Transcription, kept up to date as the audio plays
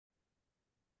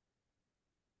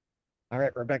All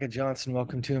right, Rebecca Johnson,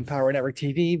 welcome to Empower Network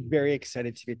TV. Very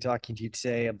excited to be talking to you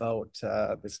today about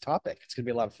this topic. It's going to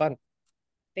be a lot of fun.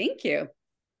 Thank you.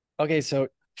 Okay, so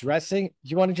dressing, do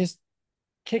you want to just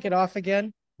kick it off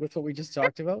again with what we just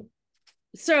talked about?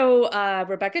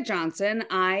 Rebecca Johnson,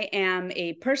 I am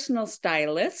a personal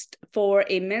stylist for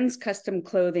a men's custom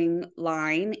clothing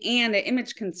line and an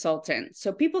image consultant.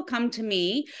 So people come to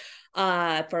me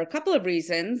for a couple of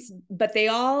reasons, but they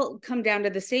all come down to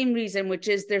the same reason, which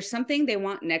is there's something they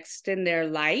want next in their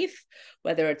life,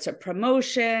 whether it's a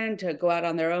promotion, to go out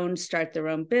on their own, start their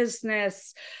own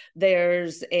business.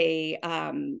 There's a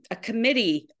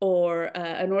committee or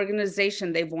an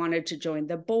organization they've wanted to join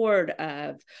the board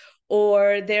of,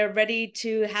 or they're ready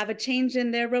to have a change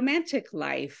in their romantic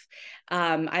life.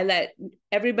 I let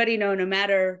everybody know, no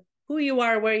matter who you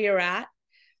are, where you're at,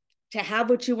 to have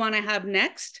what you want to have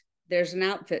next, there's an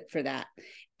outfit for that.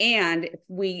 And if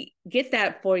we get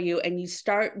that for you and you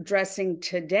start dressing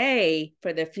today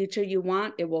for the future you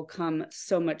want, it will come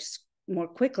so much more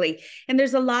quickly. And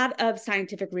there's a lot of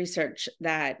scientific research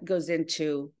that goes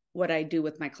into what I do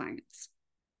with my clients.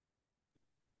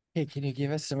 Hey, can you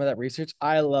give us some of that research?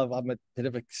 I'm a bit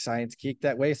of a science geek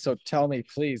that way. So tell me,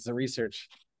 please, the research.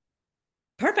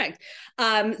 Perfect.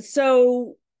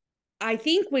 So I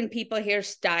think when people hear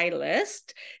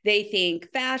stylist, they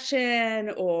think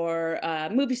fashion or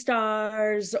movie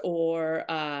stars or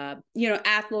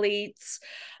athletes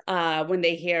when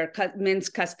they hear men's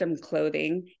custom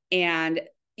clothing. And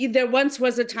there once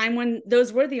was a time when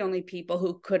those were the only people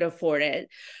who could afford it.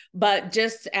 But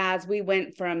just as we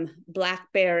went from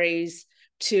Blackberries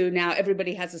to now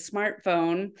everybody has a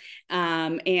smartphone,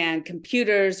 and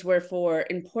computers were for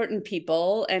important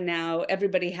people, and now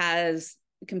everybody has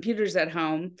computers at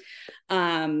home.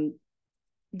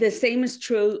 The same is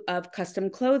true of custom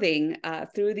clothing.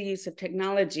 Through the use of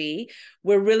technology,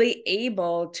 we're really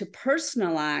able to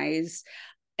personalize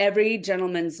every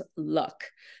gentleman's look.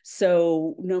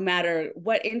 So no matter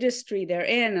what industry they're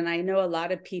in, and I know a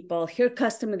lot of people hear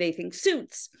custom and they think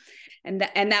suits, and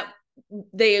that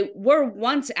they were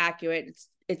once accurate.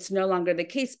 It's no longer the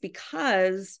case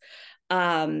because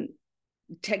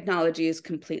technology has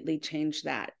completely changed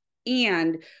that.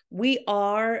 And we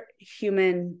are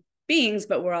human beings,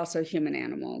 but we're also human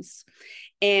animals.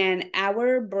 And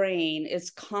our brain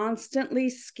is constantly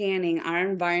scanning our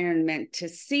environment to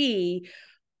see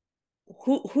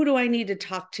who do I need to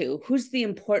talk to? Who's the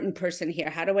important person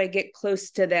here? How do I get close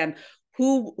to them?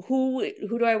 Who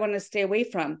do I want to stay away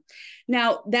from?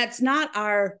 Now, that's not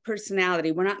our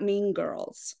personality. We're not mean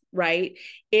girls, right?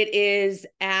 It is,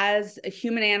 as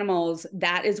human animals,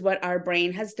 that is what our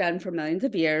brain has done for millions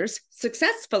of years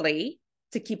successfully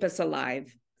to keep us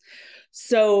alive.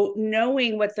 So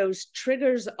knowing what those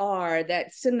triggers are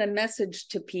that send the message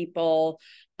to people,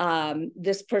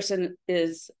 this person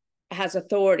has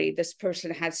authority, this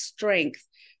person has strength.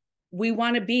 We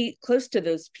want to be close to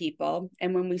those people.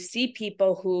 And when we see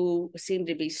people who seem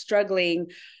to be struggling,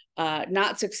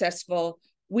 not successful,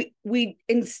 we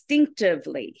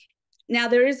instinctively, now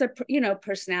there is a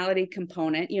personality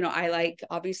component. I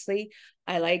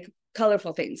like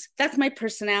colorful things. That's my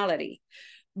personality.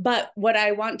 But what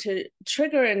I want to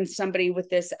trigger in somebody with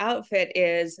this outfit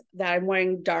is that I'm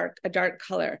wearing a dark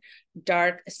color.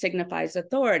 Dark signifies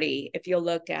authority. If you'll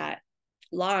look at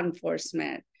law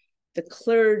enforcement, the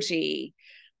clergy,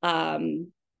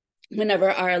 whenever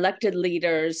our elected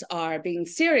leaders are being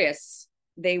serious,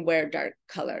 they wear dark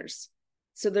colors.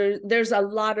 So there's a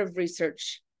lot of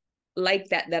research like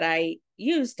that I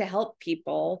use to help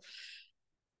people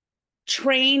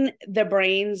train the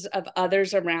brains of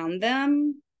others around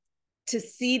them to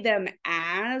see them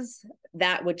as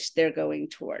that which they're going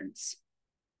towards.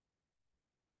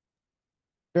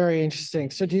 Very interesting.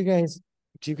 So do you guys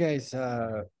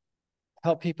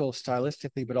help people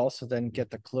stylistically, but also then get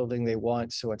the clothing they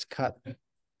want so it's cut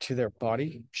to their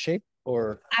body shape?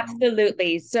 Or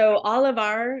Absolutely. So all of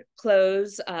our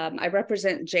clothes, I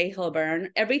represent J. Hilburn.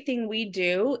 Everything we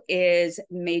do is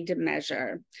made to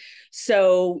measure.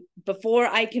 So before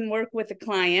I can work with a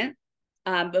client,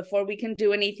 before we can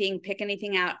do anything, pick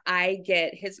anything out, I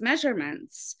get his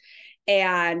measurements.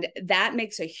 And that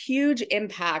makes a huge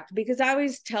impact because I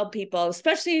always tell people,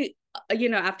 especially,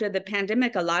 after the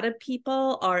pandemic, a lot of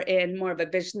people are in more of a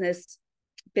business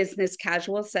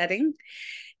casual setting.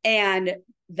 And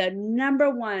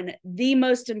the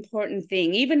most important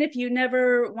thing, even if you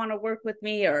never want to work with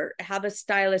me or have a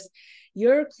stylist,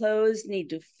 your clothes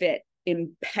need to fit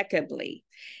impeccably.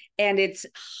 And it's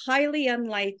highly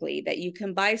unlikely that you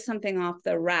can buy something off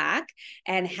the rack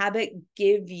and have it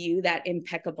give you that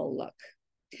impeccable look.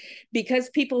 because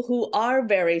people who are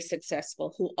very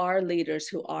successful, who are leaders,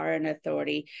 who are an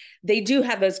authority, they do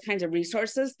have those kinds of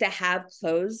resources to have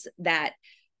clothes that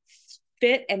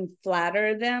fit and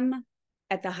flatter them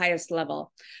at the highest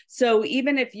level. So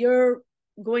even if you're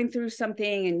going through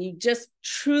something and you just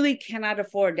truly cannot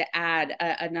afford to add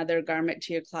another garment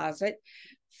to your closet,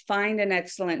 find an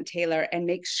excellent tailor and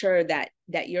make sure that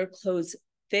your clothes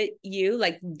fit you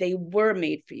like they were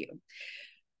made for you.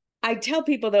 I tell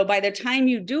people though, by the time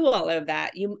you do all of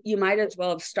that, you might as well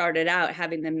have started out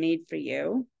having them made for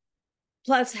you.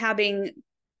 Plus, having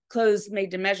clothes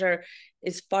made to measure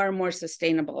is far more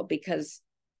sustainable, because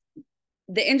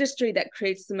the industry that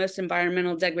creates the most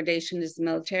environmental degradation is the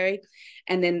military.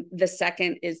 And then the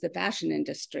second is the fashion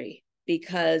industry,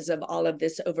 because of all of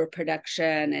this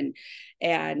overproduction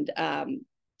and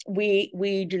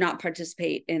we do not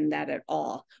participate in that at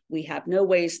all. We have no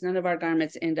waste. None of our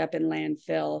garments end up in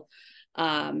landfill,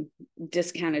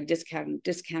 discounted.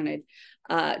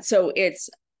 So it's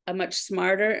a much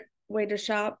smarter way to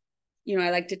shop. You know, I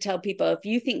like to tell people, if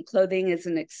you think clothing is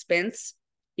an expense,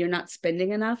 you're not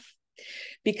spending enough,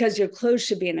 because your clothes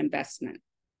should be an investment.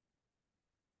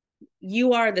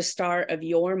 You are the star of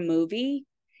your movie,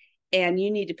 and you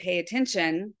need to pay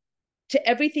attention to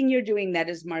everything you're doing that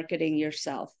is marketing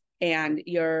yourself. And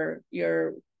your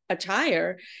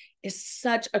attire is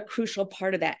such a crucial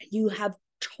part of that. You have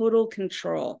total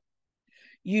control.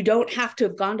 You don't have to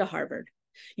have gone to Harvard.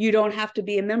 You don't have to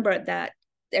be a member at that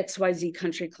XYZ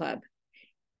country club.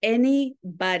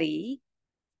 Anybody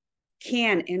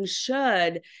can and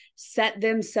should set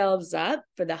themselves up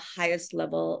for the highest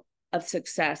level of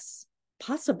success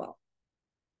possible.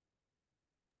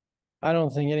 I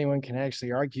don't think anyone can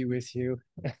actually argue with you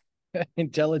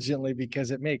intelligently,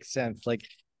 because it makes sense. Like,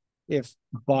 if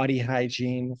body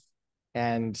hygiene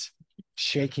and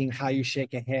shaking, how you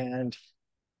shake a hand,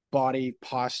 body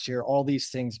posture, all these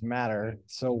things matter,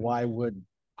 so why would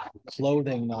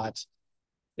clothing not?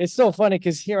 It's so funny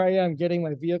because here I am getting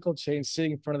my vehicle changed,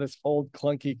 sitting in front of this old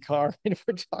clunky car, and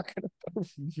we're talking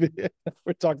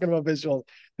about visuals.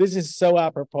 This is so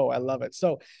apropos. I love it.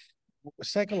 So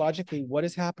psychologically, what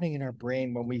is happening in our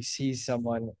brain when we see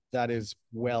someone that is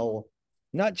well,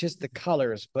 not just the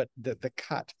colors, but the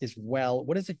cut is well?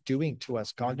 What is it doing to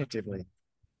us cognitively?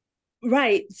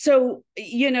 Right. So,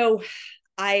 you know,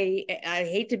 I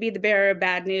hate to be the bearer of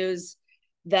bad news.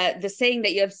 The saying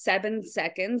that you have 7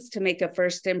 seconds to make a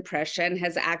first impression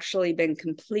has actually been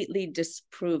completely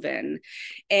disproven.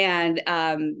 And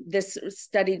this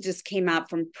study just came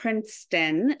out from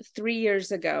Princeton 3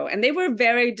 years ago, and they were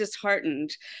very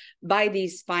disheartened by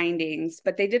these findings.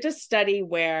 But they did a study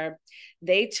where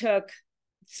they took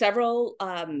several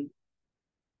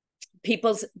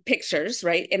people's pictures,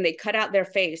 right? And they cut out their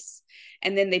face,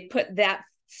 and then they put that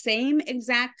same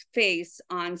exact face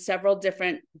on several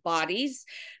different bodies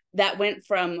that went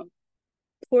from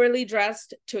poorly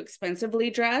dressed to expensively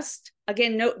dressed.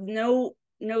 Again, no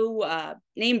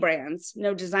name brands,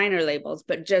 no designer labels,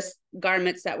 but just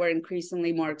garments that were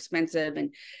increasingly more expensive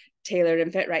and tailored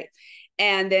and fit right.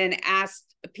 And then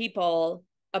asked people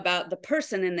about the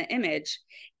person in the image,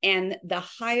 and the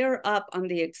higher up on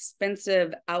the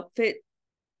expensive outfit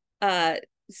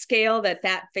scale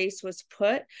that face was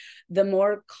put, the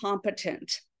more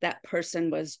competent that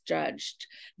person was judged.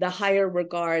 The higher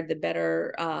regard, the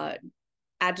better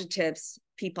adjectives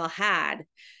people had.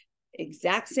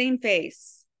 Exact same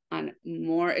face on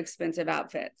more expensive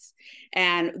outfits.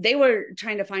 And they were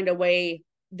trying to find a way,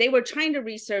 they were trying to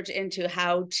research into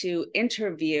how to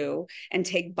interview and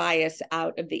take bias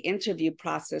out of the interview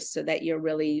process, so that you're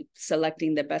really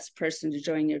selecting the best person to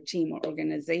join your team or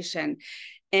organization.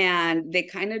 And they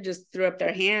kind of just threw up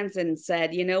their hands and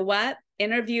said, you know what?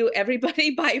 Interview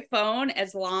everybody by phone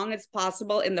as long as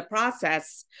possible in the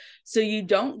process, so you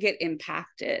don't get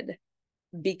impacted.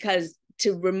 Because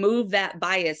to remove that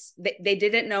bias, they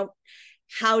didn't know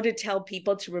how to tell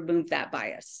people to remove that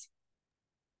bias.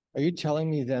 Are you telling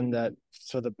me then that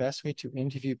so the best way to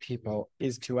interview people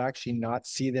is to actually not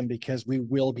see them, because we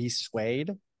will be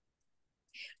swayed?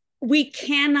 We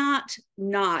cannot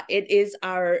not. It is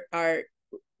our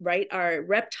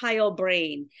reptile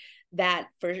brain that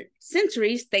for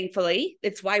centuries, thankfully,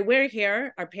 it's why we're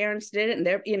here. Our parents did it, and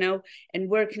they're, you know, and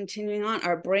we're continuing on.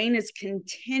 Our brain is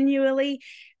continually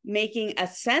making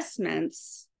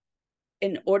assessments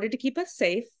in order to keep us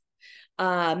safe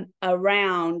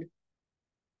around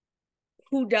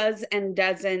who does and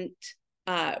doesn't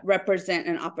represent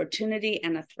an opportunity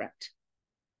and a threat.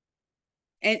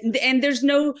 And there's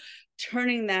no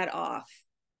turning that off.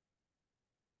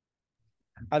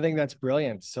 I think that's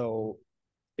brilliant. So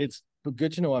it's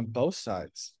good to know on both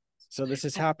sides. So this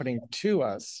is happening to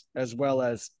us as well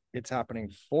as it's happening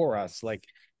for us. Like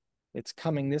it's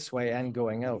coming this way and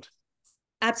going out.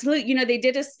 Absolutely. You know, they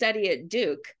did a study at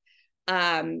Duke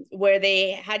where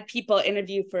they had people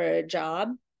interview for a job.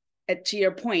 To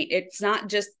your point, it's not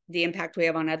just the impact we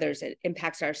have on others, it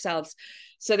impacts ourselves.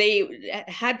 So they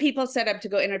had people set up to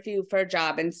go interview for a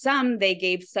job, and some they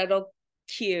gave subtle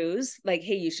cues like,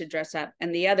 hey, you should dress up.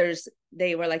 And the others,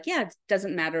 they were like, yeah, it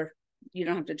doesn't matter. You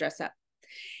don't have to dress up.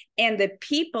 And the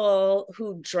people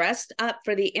who dressed up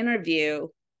for the interview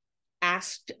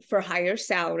asked for higher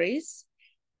salaries,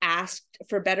 asked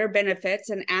for better benefits,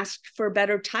 and asked for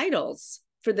better titles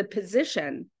for the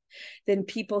position than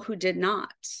people who did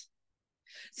not.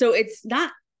 So it's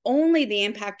not only the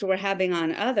impact we're having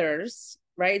on others,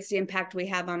 right? It's the impact we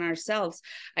have on ourselves.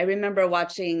 I remember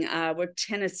watching, we're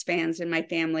tennis fans in my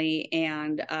family,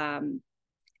 and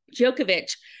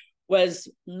Djokovic was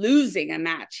losing a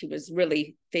match. He was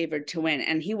really favored to win,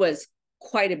 and he was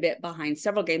quite a bit behind,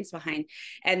 several games behind,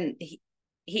 and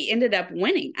he ended up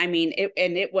winning. I mean,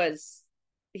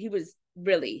 he was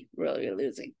really, really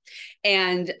losing.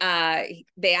 And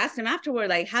they asked him afterward,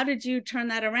 like, how did you turn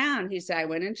that around? He said, I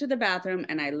went into the bathroom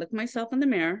and I looked myself in the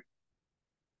mirror.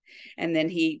 And then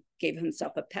he gave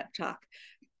himself a pep talk.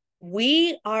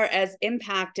 We are as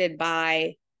impacted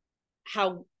by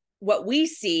what we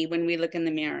see when we look in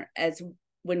the mirror as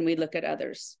when we look at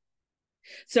others.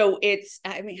 So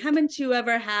I mean, haven't you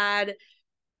ever had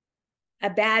a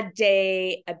bad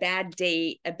day, a bad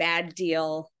date, a bad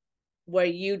deal where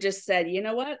you just said, you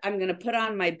know what, I'm going to put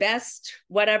on my best,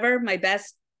 whatever, my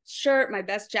best shirt, my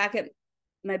best jacket,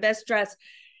 my best dress,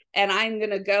 and I'm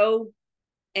going to go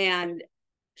and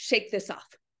shake this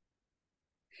off.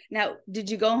 Now, did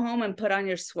you go home and put on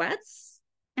your sweats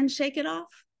and shake it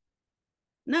off?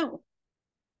 No.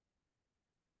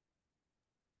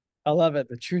 I love it.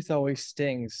 The truth always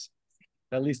stings,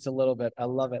 at least a little bit. I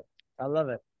love it. I love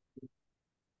it.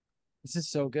 This is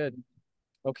so good.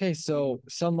 Okay, so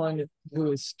someone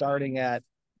who is starting at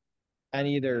and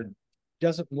either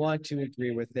doesn't want to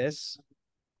agree with this,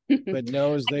 but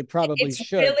knows they probably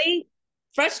should. It's really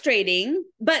frustrating,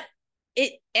 but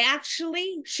it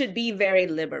actually should be very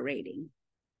liberating.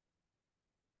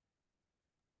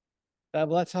 Well,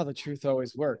 that's how the truth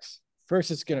always works.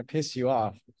 First, it's going to piss you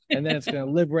off, and then it's going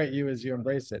to liberate you as you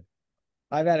embrace it.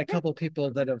 I've had a couple of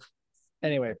people that have,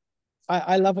 anyway,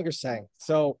 I love what you're saying.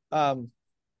 So,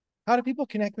 how do people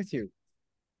connect with you?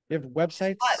 You have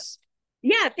websites?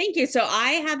 Yeah, thank you. So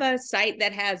I have a site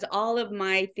that has all of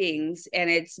my things,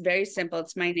 and it's very simple.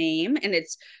 It's my name, and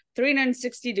it's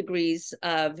 360 degrees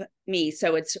of me.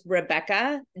 So it's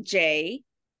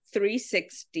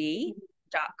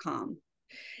RebeccaJ360.com.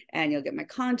 And you'll get my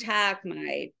contact,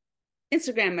 my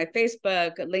Instagram, my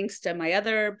Facebook, links to my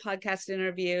other podcast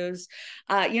interviews.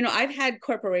 I've had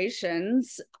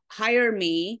corporations hire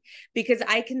me because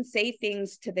I can say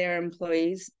things to their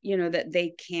employees, that they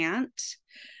can't.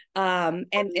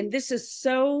 And this is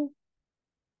so,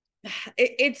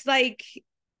 it's like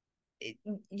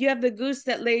you have the goose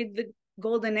that laid the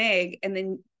golden egg, and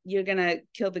then you're going to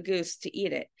kill the goose to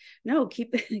eat it. No,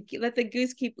 let the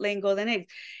goose keep laying golden eggs.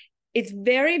 It's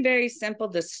very, very simple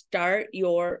to start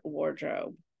your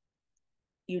wardrobe.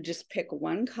 You just pick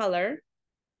one color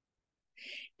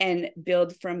and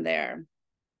build from there.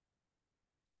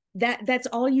 That's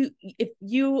all if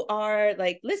you are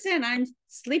like, listen, I'm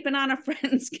sleeping on a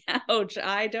friend's couch,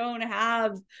 I don't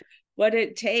have what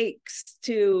it takes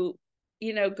to,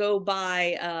 go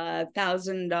buy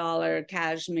 $1,000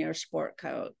 cashmere sport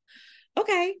coat.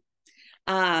 Okay.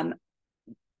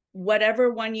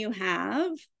 Whatever one you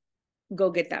have, go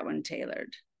get that one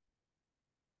tailored.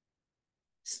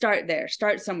 Start there,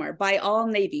 start somewhere. Buy all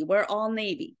navy. We're all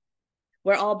navy.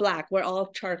 We're all black. We're all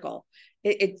charcoal.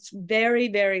 It's very,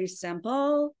 very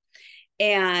simple.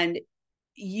 And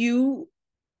you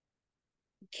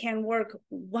can work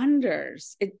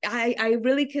wonders. I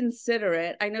really consider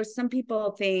it. I know some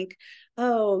people think,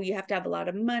 oh, you have to have a lot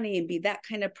of money and be that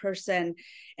kind of person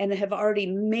and have already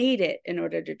made it in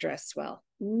order to dress well.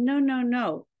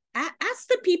 No. Ask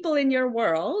the people in your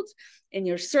world, in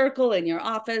your circle, in your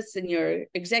office, in your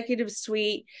executive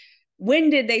suite, when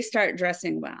did they start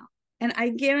dressing well? And I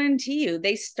guarantee you,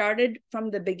 they started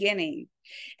from the beginning.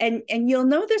 And you'll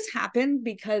know this happened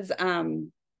because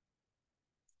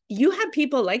you have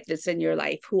people like this in your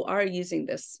life who are using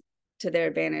this to their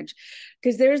advantage.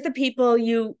 Because there's the people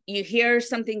you hear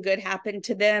something good happen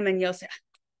to them, and you'll say,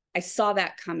 I saw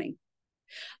that coming.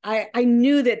 I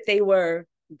knew that they were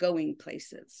going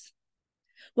places.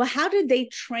 Well, how did they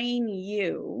train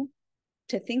you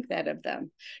to think that of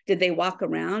them? Did they walk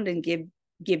around and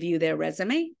give you their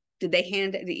resume? Did they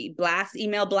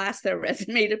email blast their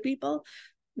resume to people?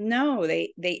 No,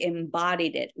 they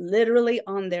embodied it literally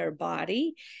on their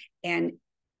body. And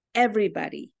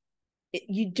everybody,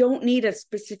 you don't need a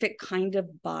specific kind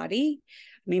of body.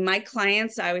 I mean, my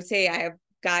clients, I would say I have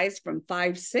guys from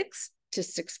 5'6" to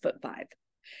 6'5",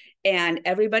 and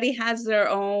everybody has their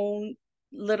own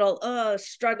little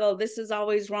struggle. This is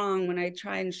always wrong when I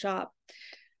try and shop,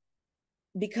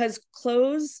 because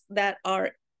clothes that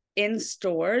are in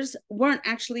stores weren't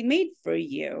actually made for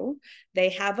you. They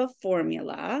have a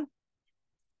formula,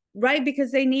 right?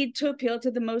 Because they need to appeal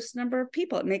to the most number of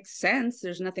people. It makes sense.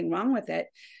 There's nothing wrong with it.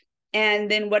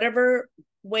 And then whatever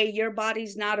way your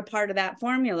body's not a part of that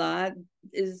formula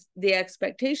is the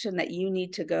expectation that you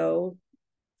need to go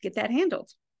get that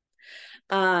handled.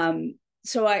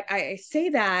 So I say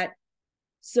that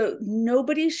so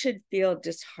nobody should feel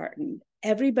disheartened.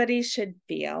 Everybody should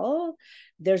feel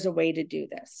there's a way to do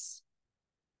this,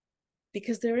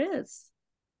 because there is.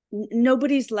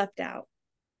 Nobody's left out.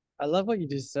 I love what you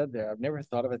just said there. I've never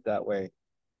thought of it that way.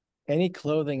 Any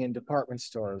clothing in department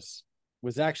stores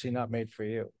was actually not made for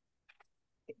you.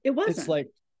 It wasn't. It's like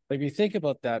if you think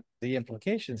about that, the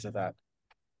implications of that,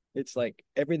 it's like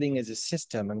everything is a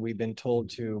system, and we've been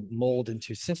told to mold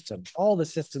into systems, all the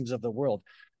systems of the world.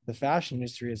 The fashion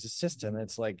industry is a system.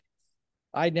 It's like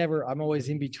I'm always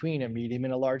in between a medium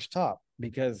and a large top,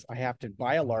 because I have to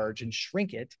buy a large and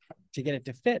shrink it to get it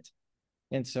to fit.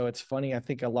 And so it's funny. I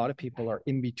think a lot of people are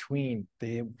in between.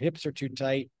 The hips are too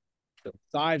tight, the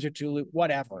thighs are too loose,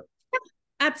 whatever.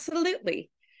 Absolutely.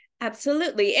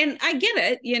 Absolutely. And I get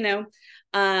it,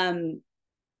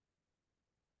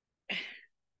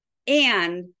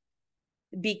 and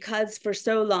because for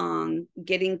so long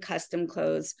getting custom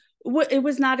clothes, it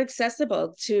was not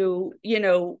accessible to,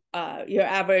 your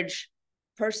average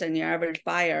person, your average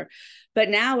buyer. But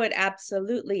now it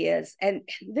absolutely is. And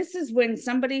this is when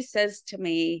somebody says to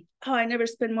me, oh, I never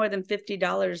spend more than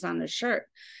 $50 on a shirt.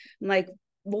 I'm like,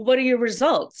 well, what are your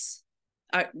results?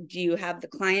 Do you have the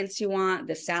clients you want,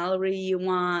 the salary you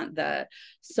want, the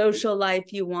social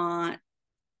life you want?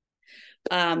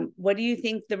 What do you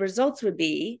think the results would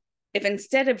be if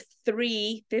instead of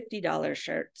three $50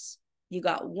 shirts, you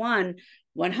got one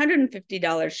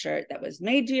 $150 shirt that was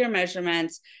made to your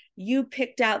measurements? You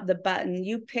picked out the button,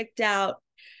 you picked out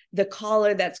the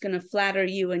collar that's going to flatter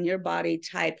you and your body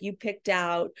type, you picked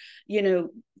out, your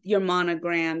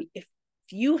monogram. If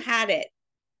you had it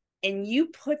and you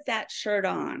put that shirt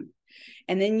on,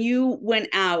 and then you went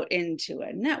out into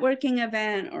a networking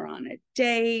event or on a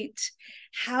date,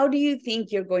 how do you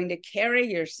think you're going to carry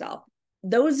yourself?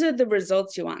 Those are the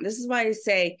results you want. This is why I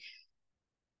say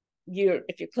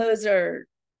if your clothes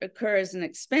occur as an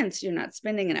expense, you're not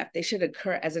spending enough. They should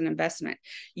occur as an investment.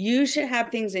 You should have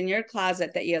things in your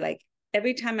closet that you're like,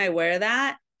 every time I wear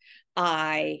that,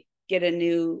 I get a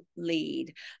new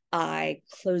lead, I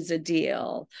close a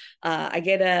deal, I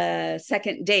get a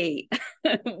second date,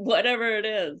 whatever it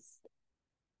is.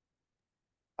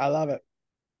 I love it.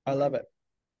 I love it.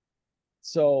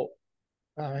 So,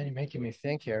 you're making me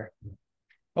think here.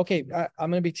 Okay,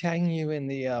 I'm going to be tagging you in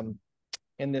the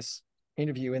in this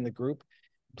interview in the group.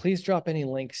 Please drop any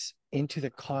links into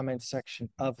the comment section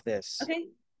of this. Okay.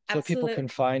 So Absolutely. people can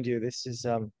find you. This is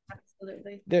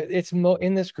absolutely. It's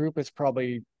in this group. It's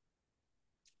probably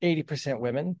 80%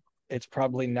 women. It's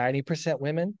probably 90%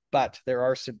 women, but there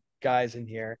are some guys in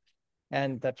here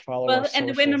and that follow our socials. And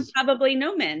the women probably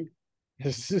know men.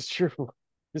 This is true.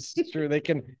 This is true. They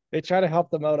try to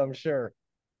help them out, I'm sure.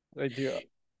 They do.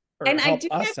 And I do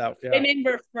us have out. Women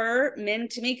refer men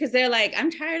to me because they're like,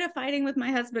 I'm tired of fighting with my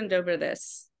husband over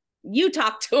this. You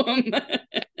talk to him.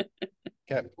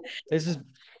 Okay. This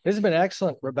has been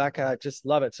excellent, Rebecca. I just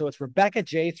love it. So it's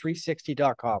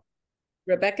RebeccaJ360.com.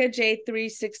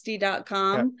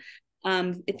 RebeccaJ360.com.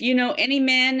 Yeah. If you know any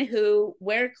men who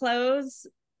wear clothes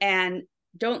and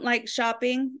don't like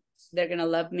shopping, they're going to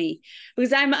love me,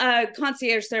 because I'm a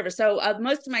concierge service. So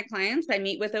most of my clients I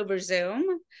meet with over Zoom.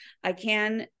 I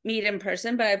can meet in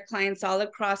person, but I have clients all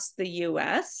across the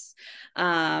US.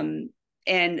 And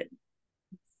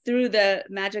through the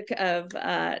magic of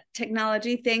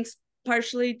technology, thanks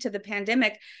partially to the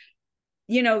pandemic,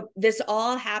 this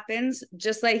all happens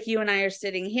just like you and I are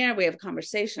sitting here. We have a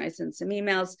conversation. I send some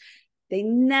emails. They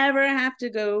never have to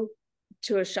go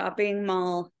to a shopping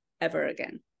mall ever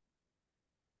again.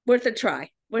 Worth a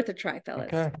try,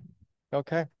 fellas.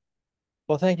 Okay.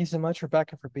 Well, thank you so much,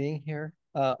 Rebecca, for being here.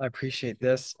 I appreciate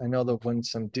this. I know that when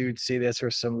some dudes see this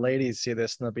or some ladies see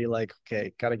this, and they'll be like,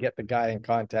 okay, got to get the guy in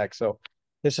contact. So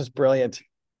this is brilliant.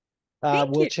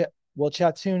 We'll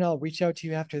chat soon. I'll reach out to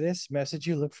you after this, message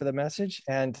you, look for the message.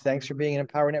 And thanks for being in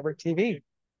Empower Network TV.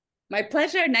 My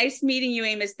pleasure. Nice meeting you,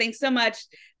 Amos. Thanks so much.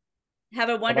 Have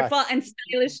a wonderful and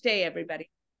stylish day, everybody.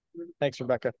 Thanks,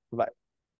 Rebecca. Bye.